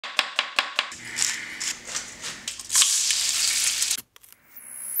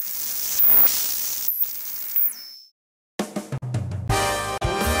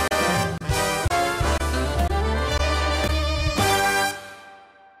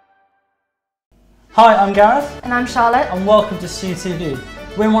Hi, I'm Gareth. And I'm Charlotte. And welcome to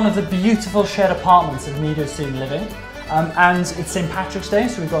StudTV. We're in one of the beautiful shared apartments of Meadow Student Living. And it's St Patrick's Day,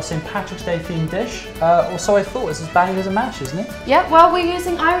 so we've got a St Patrick's Day themed dish. So I thought this is bangers and mash, isn't it? Yeah, well, we're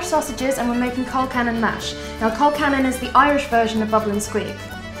using Irish sausages and we're making Colcannon mash. Now, Colcannon is the Irish version of Bubble and Squeak.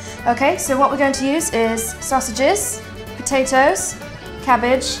 Okay, so what we're going to use is sausages, potatoes,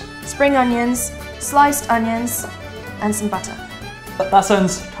 cabbage, spring onions, sliced onions, and some butter. That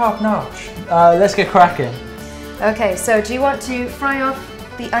sounds top notch. Let's get cracking. Okay, so do you want to fry off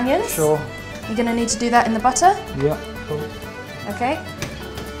the onions? Sure. You're going to need to do that in the butter. Yeah, cool. Okay.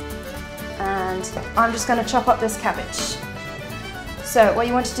 And I'm just going to chop up this cabbage. So what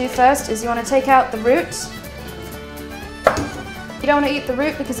you want to do first is you want to take out the root. You don't want to eat the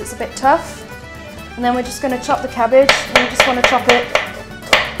root because it's a bit tough. And then we're just going to chop the cabbage, and you just want to chop it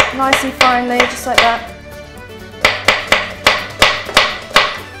nice and finely, just like that.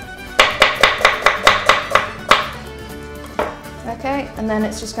 Okay, and then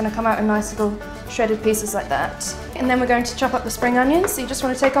it's just going to come out in nice little shredded pieces like that. And then we're going to chop up the spring onions, so you just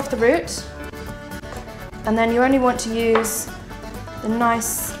want to take off the root. And then you only want to use the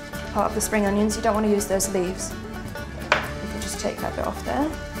nice part of the spring onions, you don't want to use those leaves. You can just take that bit off there.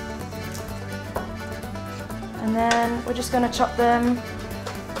 And then we're just going to chop them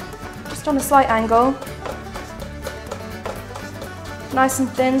just on a slight angle. Nice and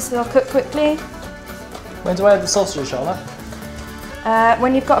thin so they'll cook quickly. When do I add the sausages, Charlotte?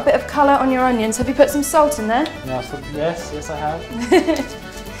 When you've got a bit of colour on your onions. Have you put some salt in there? Yes, I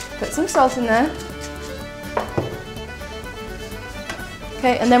have. Put some salt in there.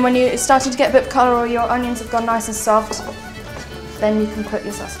 Okay, and then when it's starting to get a bit of colour or your onions have gone nice and soft, then you can put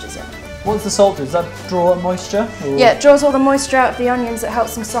your sausages in. What's the salt? Does that draw up moisture? Or? Yeah, it draws all the moisture out of the onions. It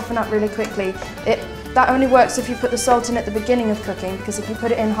helps them soften up really quickly. That only works if you put the salt in at the beginning of cooking, because if you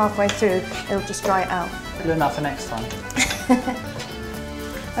put it in halfway through, it'll just dry it out. Learn that for next time.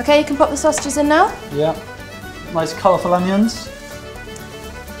 Okay, you can pop the sausages in now. Yeah. Nice colourful onions.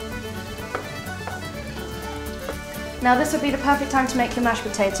 Now this would be the perfect time to make your mashed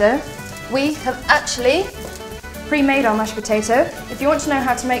potato. We have actually pre-made our mashed potato. If you want to know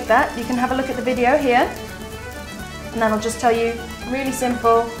how to make that, you can have a look at the video here. And that'll just tell you, really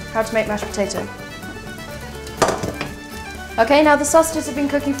simple, how to make mashed potato. Okay, now the sausages have been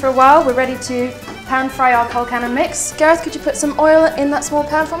cooking for a while. We're ready to pan fry our Colcannon mix. Gareth, could you put some oil in that small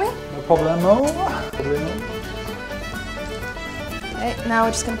pan for me? No problemo. Okay, now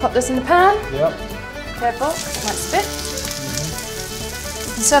we're just going to pop this in the pan. Yep. Careful, it might spit.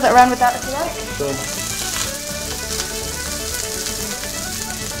 You can stir that around with that if you like. Sure.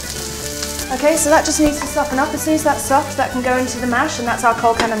 Okay, so that just needs to soften up. As soon as that's soft, that can go into the mash, and that's our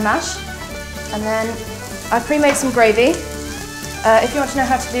Colcannon mash. And then I've pre-made some gravy. If you want to know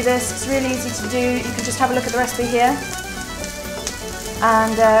how to do this, it's really easy to do. You can just have a look at the recipe here.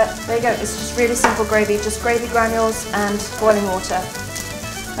 And there you go, it's just really simple gravy, just gravy granules and boiling water.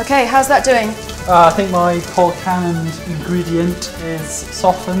 Okay, how's that doing? I think my Colcannon ingredient is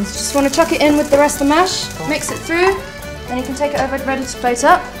softened. Just want to chuck it in with the rest of the mash, cool. Mix it through, then you can take it over ready to plate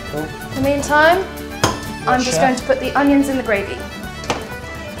up. Cool. In the meantime, I'm just going to put the onions in the gravy.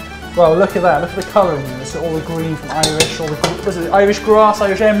 Well, look at that, look at the colouring in this, all the green from Irish, all the, what is it, Irish grass,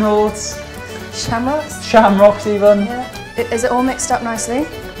 Irish emeralds. Shamrocks? Shamrocks even. Yeah. Is it all mixed up nicely?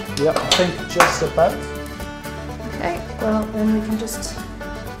 Yep, I think just about. Okay, well then we can just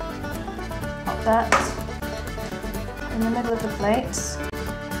pop that in the middle of the plate.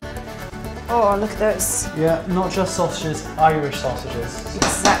 Oh, look at those. Yeah, not just sausages, Irish sausages.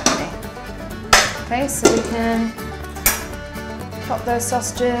 Exactly. Okay, so we can pop those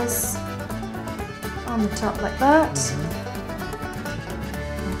sausages on the top like that.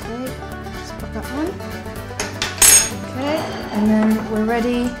 Okay, just pop that one. Okay, and then we're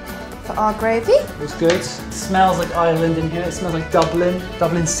ready for our gravy. It's good. It smells like Ireland in here. It smells like Dublin,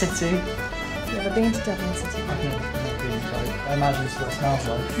 Dublin City. You ever been to Dublin City? I've never been, but I imagine it's what it smells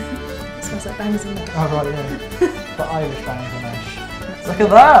like. It smells like bangers and mash. Oh right, yeah. But Irish bangers and mash. Look at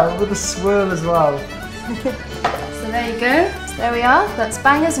that, with the swirl as well. So there you go. So there we are. That's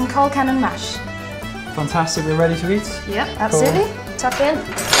bangers and Colcannon mash. Fantastic. We're ready to eat? Yep, absolutely. Cool. Tuck in.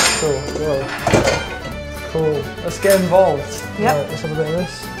 Cool. Whoa. Cool. Let's get involved. Yep. Right, let's have a bit of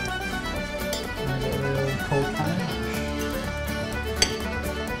this. And a bit of the Colcannon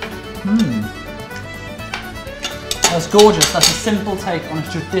mash. That's gorgeous. That's a simple take on a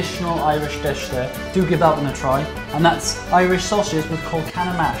traditional Irish dish there. Do give that one a try. And that's Irish sausages with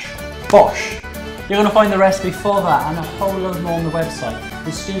Colcannon mash. Bosh! You're going to find the recipe for that and a whole load more on the website.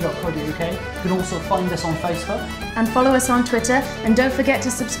 with steve.co.uk. You can also find us on Facebook. And follow us on Twitter, and don't forget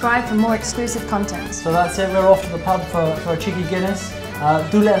to subscribe for more exclusive content. So that's it, we're off to the pub for a cheeky Guinness.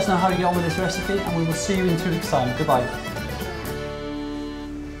 Do let us know how you get on with this recipe, and we will see you in 2 weeks' time. Goodbye.